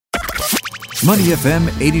Money FM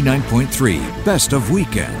 89.3, best of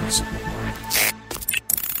weekends.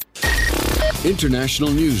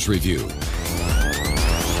 International News Review.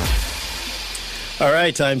 All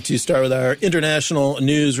right, time to start with our international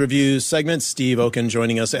news review segment. Steve Okun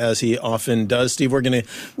joining us as he often does. Steve, we're gonna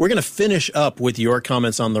finish up with your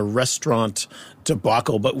comments on the restaurant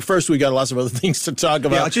debacle, but first we got lots of other things to talk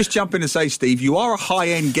about. Yeah, I'll just jump in and say, Steve, you are a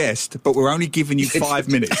high-end guest, but we're only giving you 5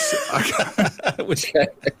 minutes.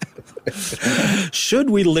 Should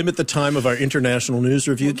we limit the time of our international news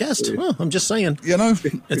review guest? Well, I'm just saying. You know,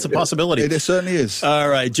 it's a possibility. It certainly is. All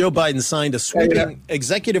right. Joe Biden signed a sweeping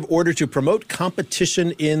executive order to promote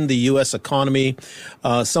competition in the U.S. economy.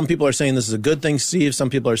 Some people are saying this is a good thing, Steve. Some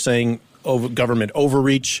people are saying government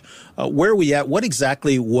overreach. Where are we at? What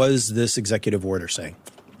exactly was this executive order saying?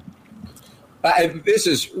 This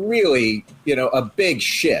is really, a big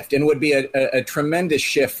shift and would be a tremendous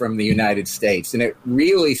shift from the United States. And it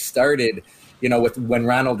really started, with when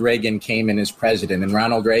Ronald Reagan came in as president. And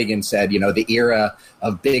Ronald Reagan said, the era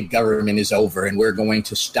of big government is over and we're going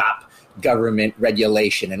to stop government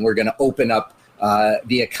regulation and we're going to open up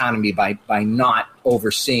the economy by not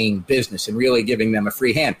overseeing business and really giving them a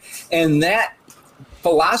free hand. And that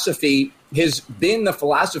philosophy has been the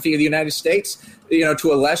philosophy of the United States,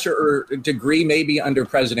 to a lesser degree, maybe under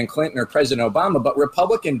President Clinton or President Obama, but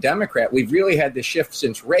Republican, Democrat, we've really had this shift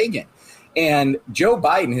since Reagan. And Joe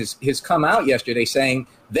Biden has come out yesterday saying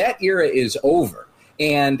that era is over.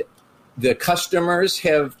 And the customers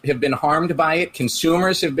have been harmed by it.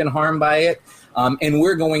 Consumers have been harmed by it. And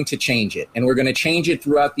we're going to change it. And we're going to change it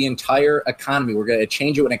throughout the entire economy. We're going to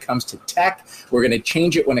change it when it comes to tech. We're going to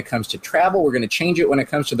change it when it comes to travel. We're going to change it when it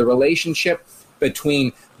comes to the relationship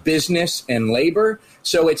between business and labor.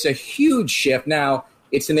 So it's a huge shift. Now,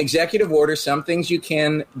 it's an executive order. Some things you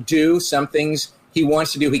can do, some things he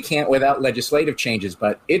wants to do, he can't without legislative changes,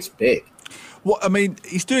 but it's big. Well, I mean,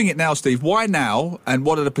 he's doing it now, Steve. Why now? And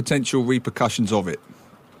what are the potential repercussions of it?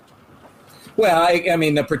 Well, I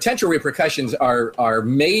mean, the potential repercussions are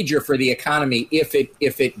major for the economy if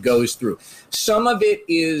it goes through. Some of it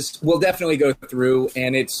will definitely go through,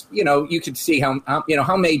 and it's, you can see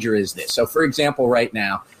how major is this. So, for example, right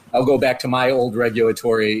now, I'll go back to my old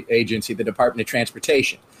regulatory agency, the Department of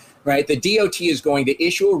Transportation, right? The DOT is going to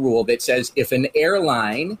issue a rule that says if an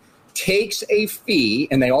airline takes a fee,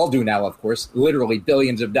 and they all do now, of course, literally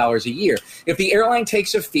billions of dollars a year. If the airline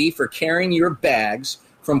takes a fee for carrying your bags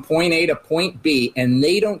from point A to point B, and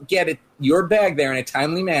they don't get your bag there in a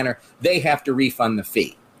timely manner, they have to refund the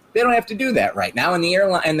fee. They don't have to do that right now, and the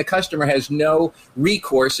airline and the customer has no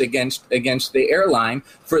recourse against the airline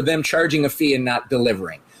for them charging a fee and not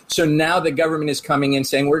delivering. So now the government is coming in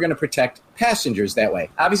saying we're going to protect passengers that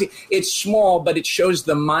way. Obviously, it's small, but it shows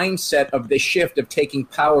the mindset of the shift of taking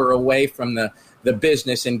power away from the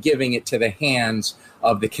business and giving it to the hands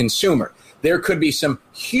of the consumer. There could be some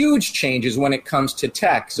huge changes when it comes to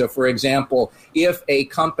tech. So, for example, if a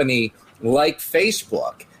company like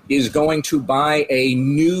Facebook is going to buy a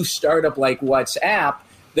new startup like WhatsApp,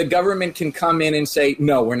 the government can come in and say,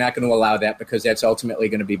 no, we're not going to allow that because that's ultimately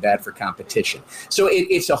going to be bad for competition. So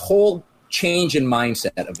it's a whole change in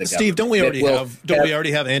mindset of the government. Steve, don't we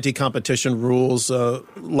already have anti-competition rules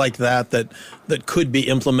like that could be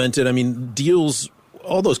implemented? I mean, deals,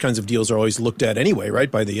 all those kinds of deals are always looked at anyway, right,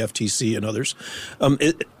 by the FTC and others.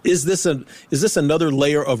 Is this another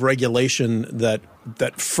layer of regulation that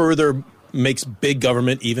further makes big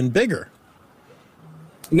government even bigger?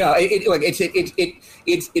 No,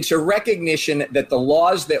 it's a recognition that the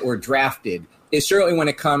laws that were drafted is certainly when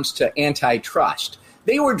it comes to antitrust.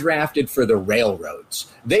 They were drafted for the railroads.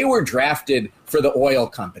 They were drafted for the oil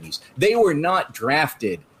companies. They were not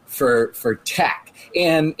drafted for tech.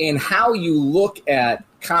 And how you look at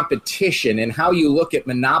competition and how you look at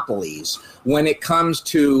monopolies when it comes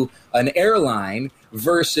to an airline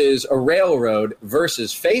versus a railroad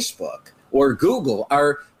versus Facebook or Google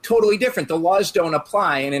are totally different. The laws don't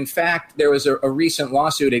apply. And in fact, there was a recent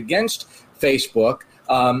lawsuit against Facebook,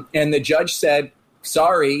 and the judge said,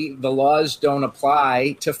 sorry, the laws don't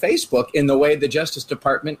apply to Facebook in the way the Justice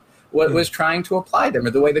Department was trying to apply them, or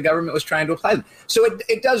the way the government was trying to apply them. So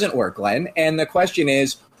it doesn't work, Glenn. And the question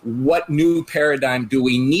is, what new paradigm do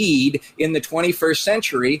we need in the 21st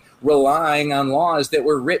century relying on laws that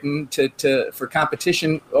were written for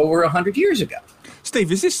competition over 100 years ago?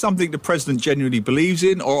 Steve, is this something the president genuinely believes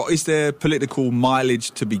in, or is there political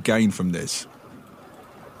mileage to be gained from this?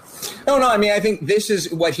 No, I mean, I think this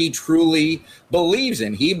is what he truly believes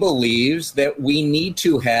in. He believes that we need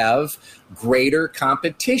to have greater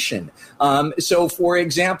competition. So, for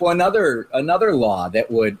example, another law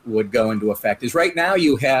that would go into effect is right now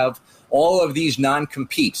you have all of these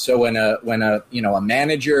non-competes. So when a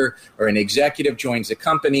manager or an executive joins a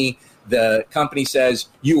company, the company says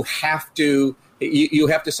you have to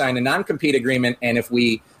sign a non-compete agreement, and if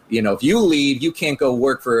you leave, you can't go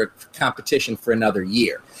work for a competition for another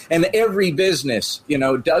year. And every business,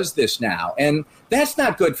 does this now. And that's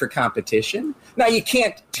not good for competition. Now, you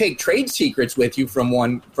can't take trade secrets with you from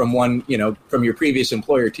your previous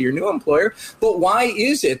employer to your new employer. But why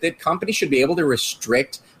is it that companies should be able to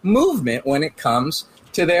restrict movement when it comes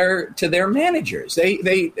to their managers?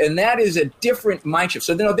 And that is a different mind shift.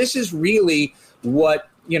 So, this is really what,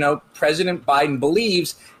 President Biden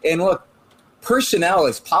believes. And look, personnel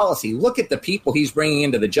is policy. Look at the people he's bringing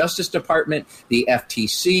into the Justice Department, the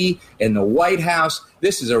FTC, and the White House.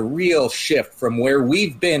 This is a real shift from where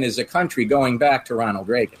we've been as a country going back to Ronald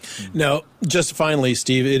Reagan. Now, just finally,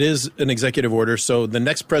 Steve, it is an executive order, so the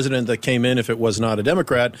next president that came in, if it was not a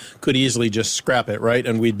Democrat, could easily just scrap it, right?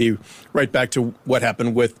 And we'd be right back to what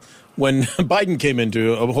happened with when Biden came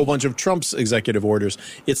into a whole bunch of Trump's executive orders.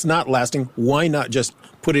 It's not lasting. Why not just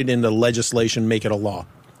put it into legislation, make it a law?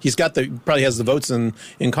 He's probably has the votes in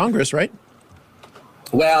Congress, right?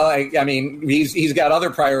 Well, I mean, he's got other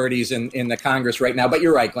priorities in the Congress right now. But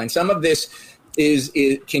you're right, Glenn. Some of this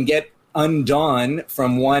can get undone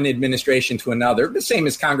from one administration to another. The same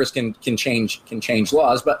as Congress can change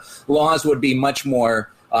laws, but laws would be much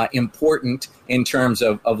more important in terms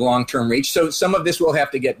of long-term reach. So some of this will have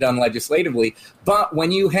to get done legislatively. But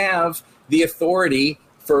when you have the authority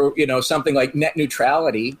for something like net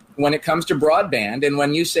neutrality when it comes to broadband, and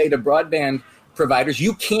when you say to broadband providers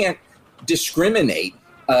you can't discriminate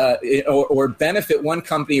or benefit one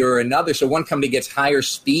company or another, so one company gets higher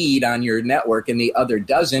speed on your network and the other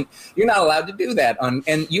doesn't, you're not allowed to do that.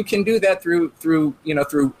 And you can do that through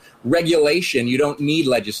regulation. You don't need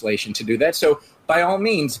legislation to do that. So by all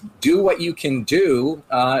means, do what you can do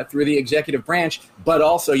through the executive branch, but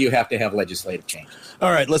also you have to have legislative changes.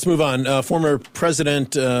 All right, let's move on. Former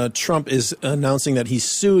President Trump is announcing that he's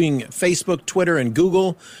suing Facebook, Twitter, and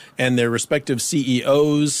Google and their respective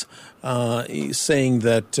CEOs, saying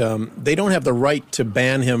that they don't have the right to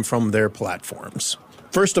ban him from their platforms.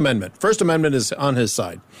 First Amendment is on his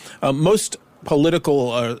side. Most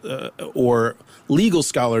political or legal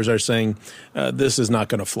scholars are saying this is not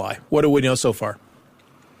going to fly. What do we know so far?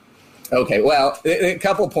 Okay, well, a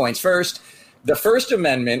couple points. First, the First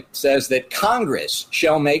Amendment says that Congress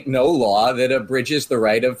shall make no law that abridges the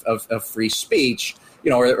right of free speech,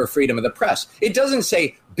 or freedom of the press. It doesn't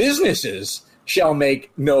say businesses shall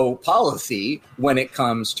make no policy when it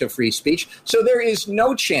comes to free speech. So there is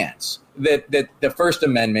no chance that the First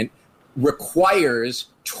Amendment requires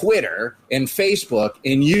Twitter and Facebook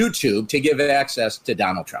and YouTube to give access to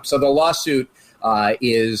Donald Trump. So the lawsuit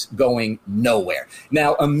is going nowhere.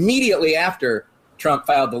 Now, immediately after Trump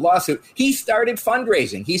filed the lawsuit, he started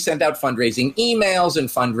fundraising. He sent out fundraising emails and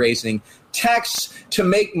fundraising texts to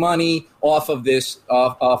make money off of this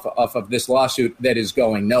lawsuit that is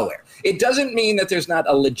going nowhere. It doesn't mean that there's not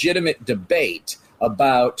a legitimate debate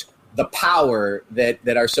about the power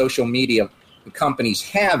that our social media companies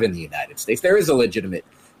have in the United States. There is a legitimate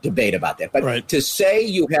debate about that. But right. To say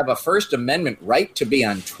you have a First Amendment right to be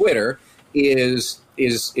on Twitter is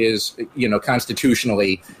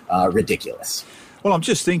constitutionally ridiculous. Well, I'm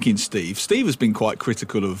just thinking, Steve has been quite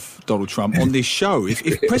critical of Donald Trump on this show.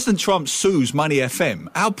 If President Trump sues Money FM,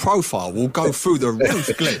 our profile will go through the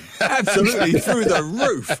roof, Glenn. Absolutely through the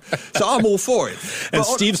roof. So I'm all for it. And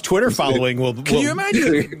Steve's Twitter following will can you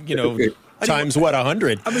imagine? Times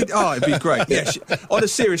 100? I mean, it'd be great. Yes. On a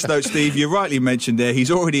serious note, Steve, you rightly mentioned there, he's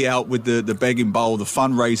already out with the begging bowl. The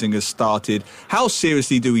fundraising has started. How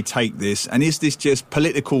seriously do we take this? And is this just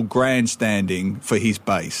political grandstanding for his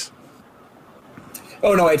base?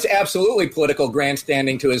 Oh, no, it's absolutely political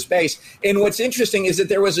grandstanding to his base. And what's interesting is that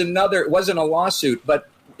there was it wasn't a lawsuit, but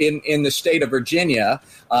in the state of Virginia,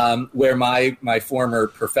 where my former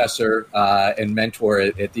professor and mentor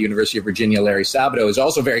at the University of Virginia, Larry Sabato, is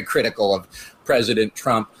also very critical of President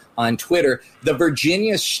Trump on Twitter. The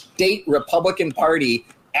Virginia State Republican Party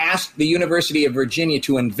asked the University of Virginia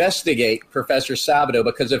to investigate Professor Sabato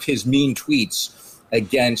because of his mean tweets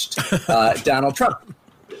against Donald Trump.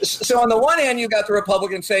 So on the one hand, you got the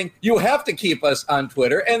Republicans saying, you have to keep us on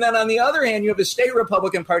Twitter. And then on the other hand, you have the state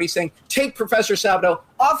Republican Party saying, take Professor Sabato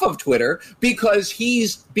off of Twitter because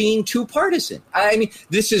he's being too partisan. I mean,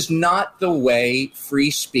 this is not the way free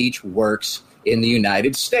speech works in the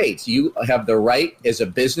United States. You have the right as a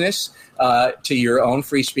business to your own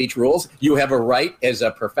free speech rules. You have a right as a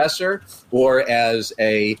professor or as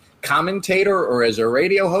a commentator or as a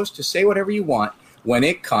radio host to say whatever you want. when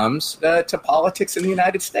it comes to politics in the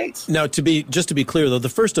United States. Now, to be clear, though, the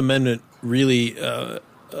First Amendment really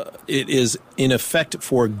it is in effect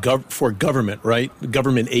for government, right?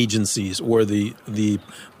 Government agencies or the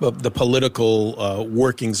political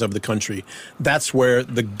workings of the country. That's where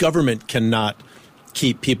the government cannot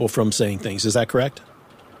keep people from saying things. Is that correct?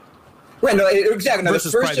 Right. No, exactly. No, the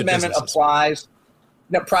Versus First Amendment businesses. Applies.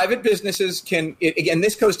 Now, private businesses can, again,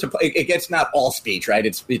 this goes to, it gets not all speech, right?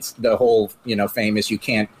 It's the whole, famous, you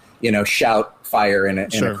can't, shout fire in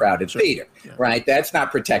a crowded theater, right? That's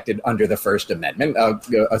not protected under the First Amendment.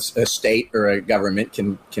 A state or a government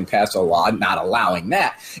can pass a law not allowing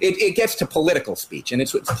that. It gets to political speech, and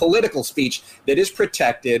it's political speech that is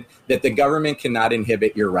protected, that the government cannot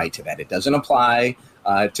inhibit your right to that. It doesn't apply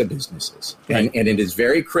to businesses. Right. And it is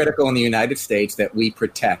very critical in the United States that we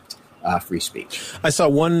protect free speech. I saw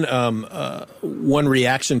one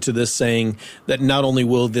reaction to this saying that not only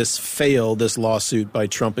will this fail, this lawsuit by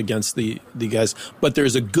Trump against the guys, but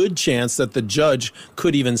there's a good chance that the judge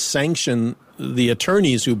could even sanction the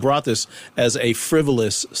attorneys who brought this as a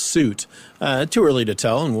frivolous suit. Too early to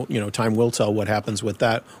tell, and time will tell what happens with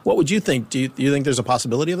that. What would you think? Do you think there's a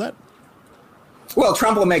possibility of that? Well,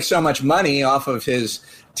 Trump will make so much money off of his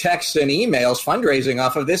texts and emails, fundraising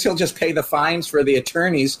off of this. He'll just pay the fines for the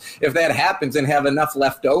attorneys if that happens and have enough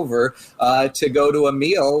left over to go to a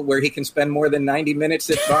meal where he can spend more than 90 minutes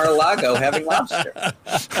at Mar-a-Lago having lobster.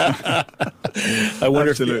 I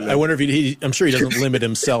wonder if he I'm sure he doesn't limit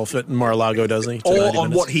himself at Mar-a-Lago, does he? Or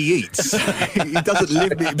on what he eats. He doesn't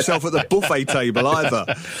limit himself at the buffet table either.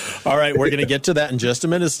 All right, we're going to get to that in just a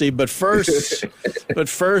minute, Steve. But first,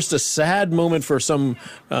 a sad moment for some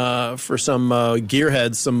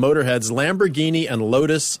gearheads, some motorheads. Lamborghini and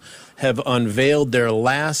Lotus have unveiled their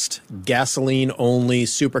last gasoline-only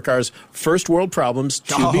supercars. First world problems,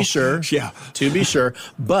 to be sure. Yeah. To be sure.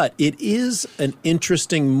 But it is an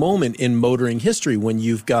interesting moment in motoring history when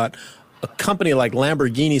you've got a company like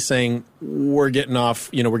Lamborghini saying, we're getting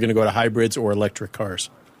off, we're going to go to hybrids or electric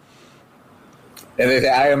cars. And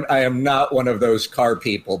I am not one of those car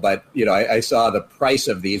people, but I saw the price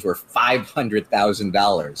of these were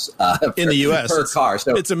 $500,000 in the U.S. per car.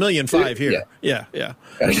 So it's $1.5 million here. Yeah.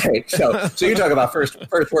 Okay, so you talk about first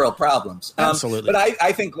world problems. Absolutely. But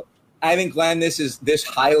I think, Glenn, this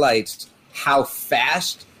highlights how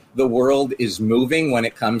fast the world is moving when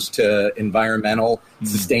it comes to environmental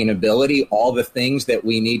sustainability. All the things that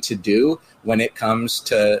we need to do when it comes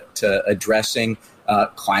to addressing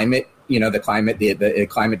climate. The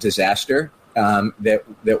climate disaster that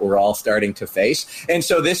we're all starting to face. And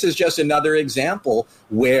so this is just another example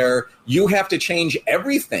where you have to change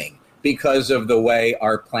everything because of the way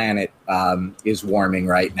our planet is warming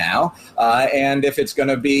right now. And if it's going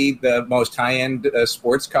to be the most high-end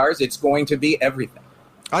sports cars, it's going to be everything.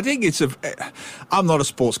 I think I'm not a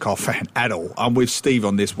sports car fan at all. I'm with Steve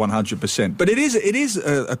on this 100%. But it is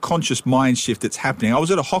a conscious mind shift that's happening. I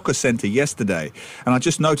was at a hawker centre yesterday, and I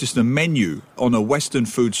just noticed a menu on a Western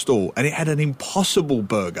food stall, and it had an Impossible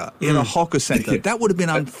Burger in a hawker centre. That would have been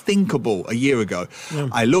unthinkable a year ago.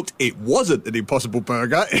 I looked, it wasn't an Impossible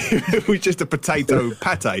Burger. It was just a potato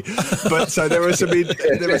pate. But so there were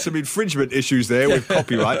some infringement issues there with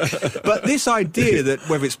copyright. But this idea that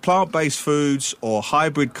whether it's plant-based foods or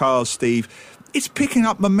hybrid cars, Steve, it's picking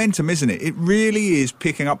up momentum, isn't it? It really is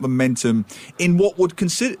picking up momentum in what would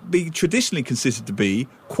be traditionally considered to be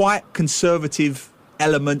quite conservative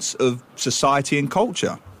elements of society and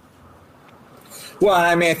culture. Well,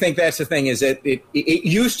 I mean, I think that's the thing is that it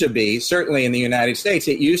used to be, certainly in the United States,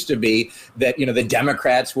 it used to be that, the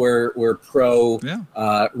Democrats were pro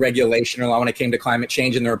regulation law when it came to climate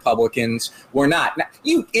change, and the Republicans were not. Now,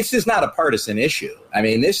 this is not a partisan issue. I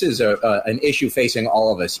mean, this is an issue facing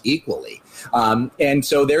all of us equally. And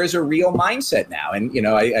so there is a real mindset now. And,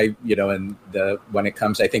 when it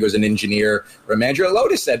comes, I think it was an engineer or a manager at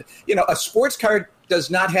Lotus said, a sports car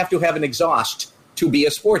does not have to have an exhaust to be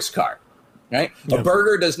a sports car. Right? Yeah. A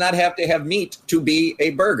burger does not have to have meat to be a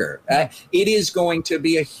burger. It is going to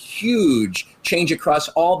be a huge change across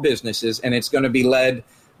all businesses, and it's going to be led,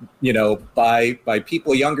 by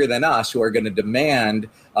people younger than us who are going to demand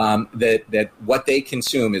that what they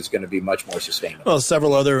consume is going to be much more sustainable. Well,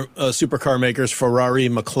 several other supercar makers, Ferrari,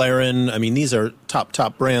 McLaren, I mean, these are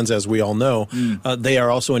top brands, as we all know. They are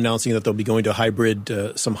also announcing that they'll be going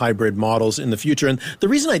to some hybrid models in the future. And the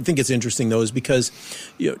reason I think it's interesting, though, is because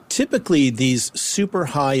typically these super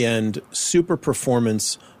high-end, super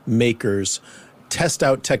performance makers test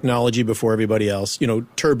out technology before everybody else.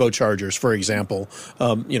 Turbochargers, for example,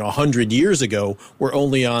 100 years ago were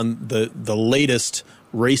only on the latest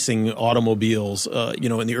racing automobiles,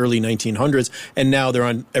 in the early 1900s, and now they're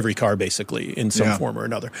on every car basically in some form or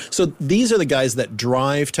another. So these are the guys that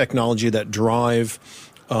drive technology, that drive,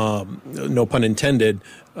 no pun intended,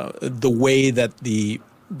 the way that the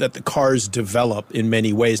cars develop in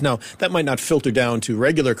many ways. Now, that might not filter down to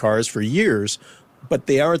regular cars for years, but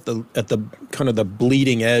they are at the kind of the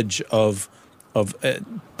bleeding edge of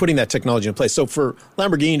putting that technology in place. So for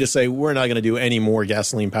Lamborghini to say we're not going to do any more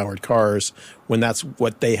gasoline-powered cars when that's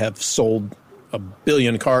what they have sold a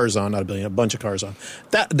bunch of cars on,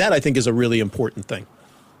 that I think is a really important thing.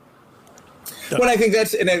 Well, I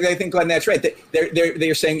think Glenn, that's right.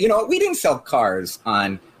 They're saying, we didn't sell cars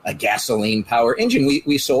on a gasoline power engine.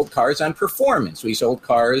 We sold cars on performance. We sold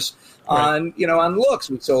cars on looks.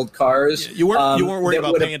 We sold cars. You weren't worried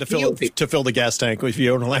about paying to fill the gas tank if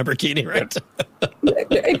you own a Lamborghini, right?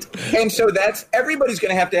 And so everybody's going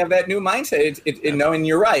to have that new mindset. And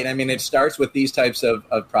you're right. I mean, it starts with these types of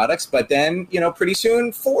products, but then pretty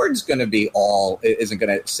soon Ford's going to isn't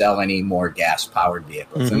going to sell any more gas powered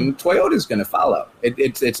vehicles, and Toyota's going to follow.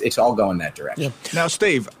 It's all going that direction. Yeah. Now,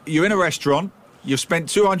 Steve, you're in a restaurant. You've spent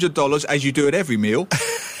 $200 as you do at every meal.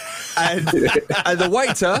 And the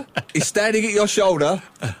waiter is standing at your shoulder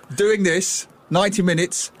doing this 90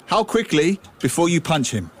 minutes. How quickly before you punch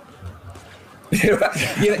him?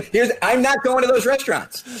 I'm not going to those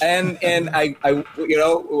restaurants. And I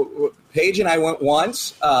Paige and I went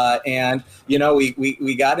once, and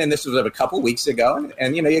we got in. This was a couple weeks ago,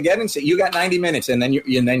 and you get in. You got 90 minutes, and then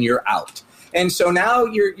you're out. And so now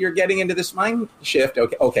you're getting into this mind shift.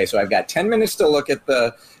 Okay. So I've got 10 minutes to look at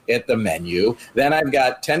the menu. Then I've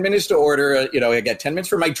got 10 minutes to order. I got 10 minutes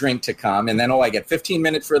for my drink to come, and then I get 15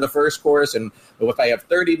 minutes for the first course. And if I have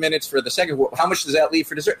 30 minutes for the second, how much does that leave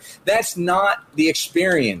for dessert? That's not the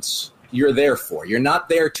experience you're there for. You're not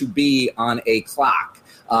there to be on a clock.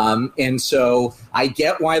 And so I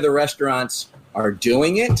get why the restaurants are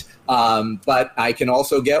doing it, but I can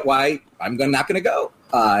also get why I'm not going to go.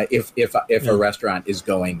 If a restaurant is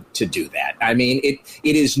going to do that. I mean, it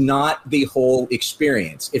is not the whole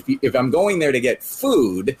experience. If I'm going there to get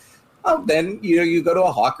food, then you go to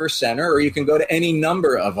a hawker center, or you can go to any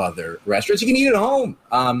number of other restaurants. You can eat at home.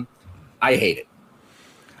 I hate it.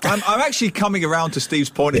 I'm actually coming around to Steve's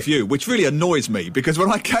point of view, which really annoys me, because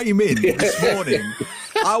when I came in this morning,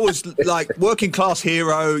 I was like working class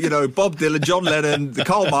hero, Bob Dylan, John Lennon,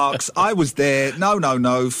 Karl Marx. I was there.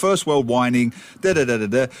 No. First world whining. But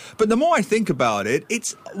the more I think about it,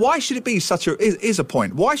 why should it be is a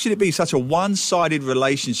point. Why should it be such a one-sided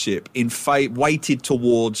relationship weighted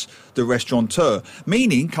towards the restaurateur?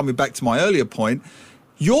 Meaning, coming back to my earlier point,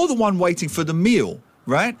 you're the one waiting for the meal.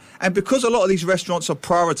 Right? And because a lot of these restaurants are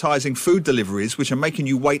prioritizing food deliveries, which are making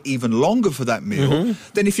you wait even longer for that meal,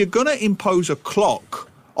 then if you're going to impose a clock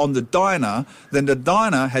on the diner, then the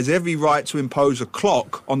diner has every right to impose a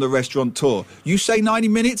clock on the restaurateur. You say 90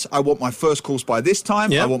 minutes, I want my first course by this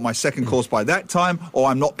time, I want my second course by that time, or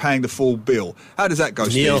I'm not paying the full bill. How does that go,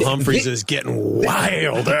 Neil Steve? Humphreys is getting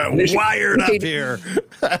wired up here.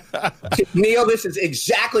 Neil, this is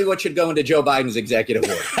exactly what should go into Joe Biden's executive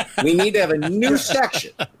order. We need to have a new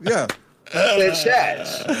section. Yeah. That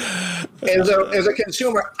says, as a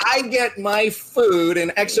consumer, I get my food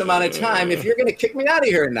in X amount of time. If you're going to kick me out of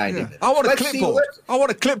here in 90 minutes. I want a clipboard. I want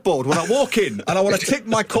a clipboard when I walk in, and I want to tick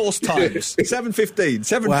my course times. 7:15,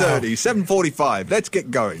 7:30, 7:45. Let's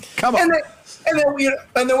get going. Come on. And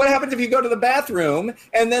then what happens if you go to the bathroom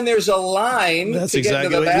and then there's a line to get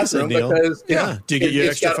into the bathroom? Because do you get your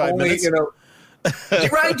extra 5 minutes?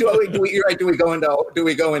 Right? Do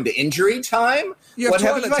we go into injury time? What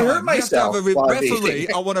happens if I hurt myself? You have to have a referee.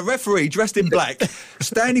 I want a referee dressed in black,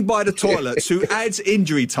 standing by the toilets, who adds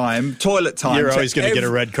injury time, toilet time. You're always going to get a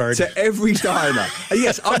red card to every diner. And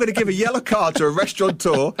yes, I'm going to give a yellow card to a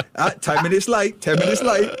restaurateur. 10 minutes late. 10 minutes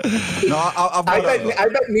late. No, I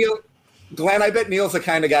bet Neil. Glenn, I bet Neil's the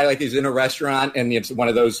kind of guy like he's in a restaurant and it's one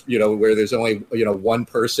of those, where there's only, one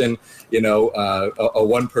person, a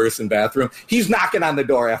one-person bathroom. He's knocking on the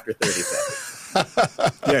door after 30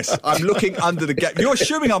 seconds. Yes, I'm looking under the gate. You're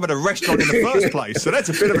assuming I'm at a restaurant in the first place, so that's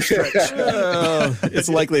a bit of a stretch. It's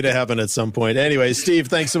likely to happen at some point. Anyway, Steve,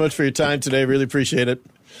 thanks so much for your time today. Really appreciate it.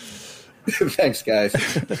 Thanks, guys.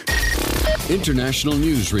 International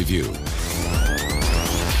News Review.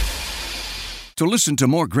 To listen to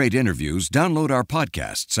more great interviews, download our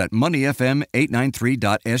podcasts at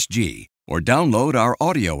moneyfm893.sg or download our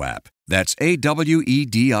audio app. That's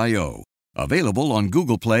AWEDIO. Available on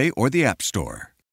Google Play or the App Store.